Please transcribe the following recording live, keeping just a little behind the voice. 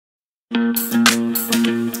Good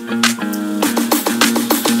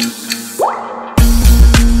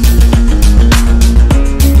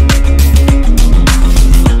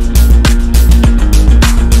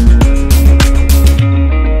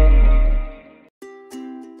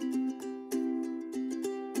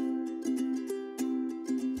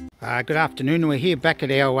afternoon. We're here back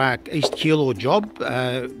at our East Keilor job,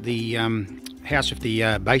 the house with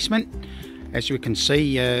the basement. As you can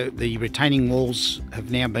see, the retaining walls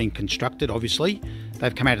have now been constructed. Obviously,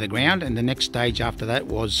 they've come out of the ground, and the next stage after that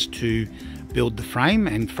was to build the frame,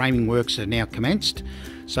 and framing works are now commenced.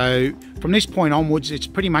 So from this point onwards, it's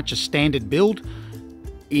pretty much a standard build,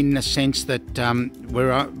 in the sense that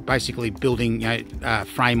we're basically building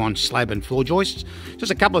frame on slab and floor joists.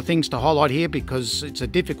 Just a couple of things to highlight here, because it's a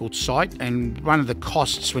difficult site, and one of the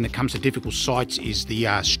costs when it comes to difficult sites is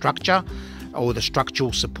the structure or the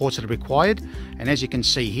structural supports that are required. And as you can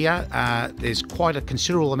see here, there's quite a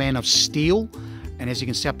considerable amount of steel, and as you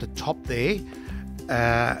can see up the top there,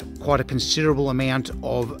 quite a considerable amount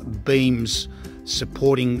of beams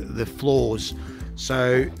supporting the floors.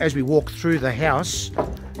 So as we walk through the house,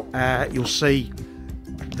 you'll see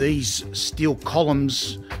these steel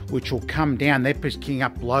columns which will come down. They're picking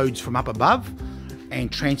up loads from up above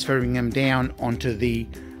and transferring them down onto the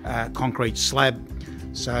concrete slab.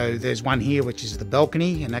 So there's one here which is the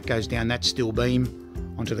balcony, and that goes down that steel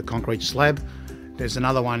beam onto the concrete slab. There's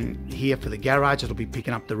another one here for the garage that'll be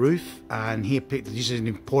picking up the roof, and here this is an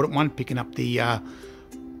important one, picking up the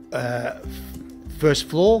first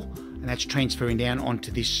floor, and that's transferring down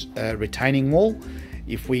onto this retaining wall.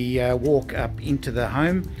 If we walk up into the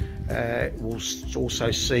home, we'll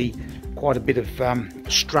also see quite a bit of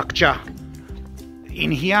structure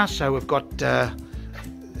in here. So we've got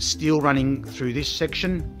steel running through this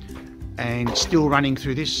section, and steel running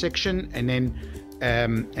through this section, and then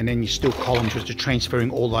your steel columns, which are transferring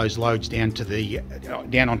all those loads down to the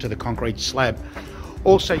down onto the concrete slab.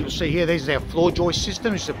 Also, you'll see here, there's our floor joist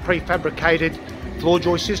system. It's a prefabricated floor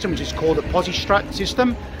joist system, which is called a posi-strut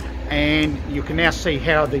system, and you can now see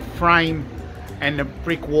how the frame and the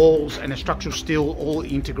brick walls and the structural steel all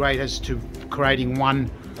integrate as to creating one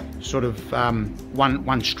sort of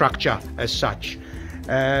one structure as such.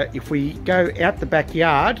 If we go out the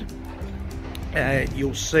backyard,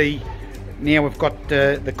 you'll see now we've got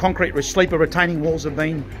the concrete sleeper retaining walls have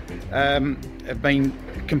been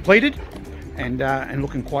completed and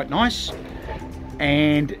looking quite nice.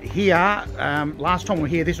 And here, last time we were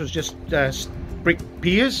here, this was just brick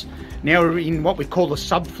piers. Now we're in what we call the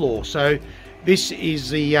subfloor. So this is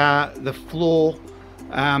the floor.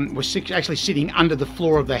 We're actually sitting under the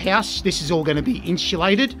floor of the house. This is all going to be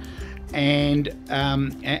insulated, and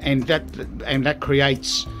that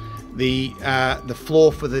creates the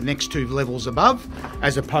floor for the next two levels above,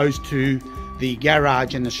 as opposed to the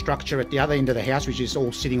garage and the structure at the other end of the house, which is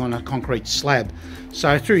all sitting on a concrete slab.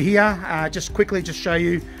 So through here, just quickly just show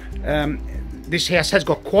you, this house has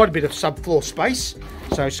got quite a bit of subfloor space,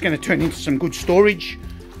 so it's going to turn into some good storage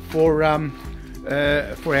for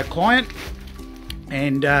our client.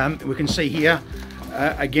 And we can see here,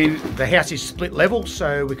 again, the house is split level,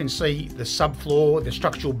 so we can see the subfloor, the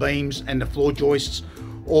structural beams and the floor joists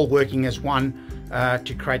all working as one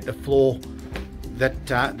to create the floor that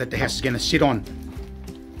the house is going to sit on.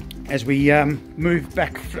 As we move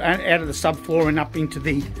back out of the subfloor and up into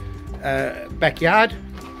the backyard,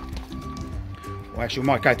 well, actually we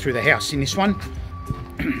might go through the house in this one.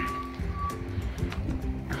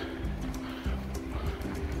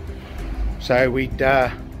 So we'd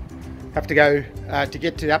have to go to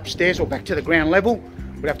get to the upstairs or back to the ground level.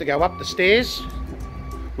 We'd have to go up the stairs,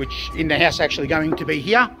 which in the house actually going to be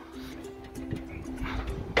here.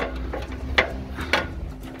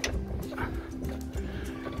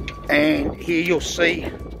 And here you'll see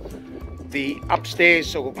the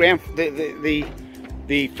upstairs or ground, the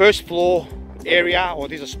first floor area, or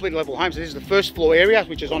these are split level homes. So this is the first floor area,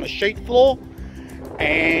 which is on a sheet floor,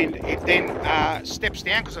 and it then steps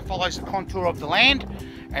down because it follows the contour of the land,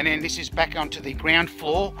 and then this is back onto the ground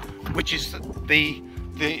floor, which is the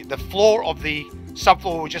floor of the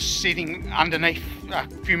subfloor we were just sitting underneath a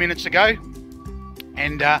few minutes ago.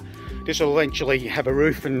 And this will eventually have a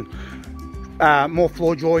roof and more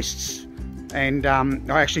floor joists and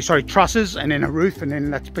trusses, and then a roof, and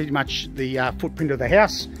then that's pretty much the footprint of the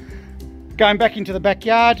house. Going back into the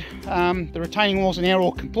backyard, the retaining walls are now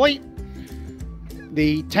all complete.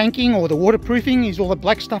 The tanking or the waterproofing is all the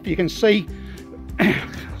black stuff you can see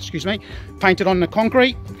excuse me, painted on the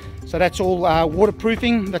concrete. So that's all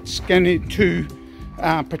waterproofing. That's going to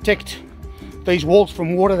protect these walls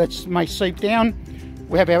from water that may seep down.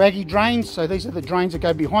 We have our Aggie drains, so these are the drains that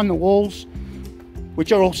go behind the walls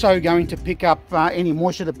which are also going to pick up any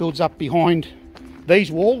moisture that builds up behind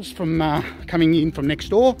these walls from coming in from next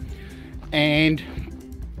door, and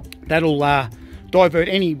that'll divert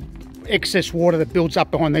any excess water that builds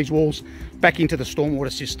up behind these walls back into the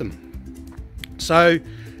stormwater system. So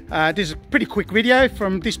this is a pretty quick video.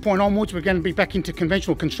 From this point onwards, we're going to be back into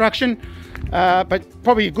conventional construction, but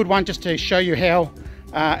probably a good one just to show you how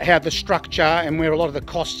the structure and where a lot of the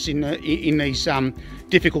costs in these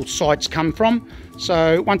difficult sites come from.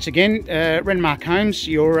 So once again, Renmark Homes,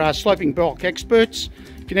 your sloping block experts.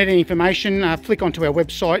 If you need any information, flick onto our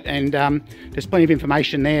website, and there's plenty of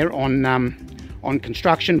information there on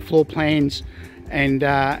construction, floor plans, and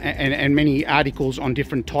many articles on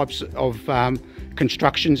different types of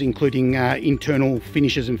constructions, including internal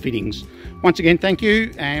finishes and fittings. Once again, thank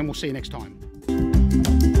you, and we'll see you next time.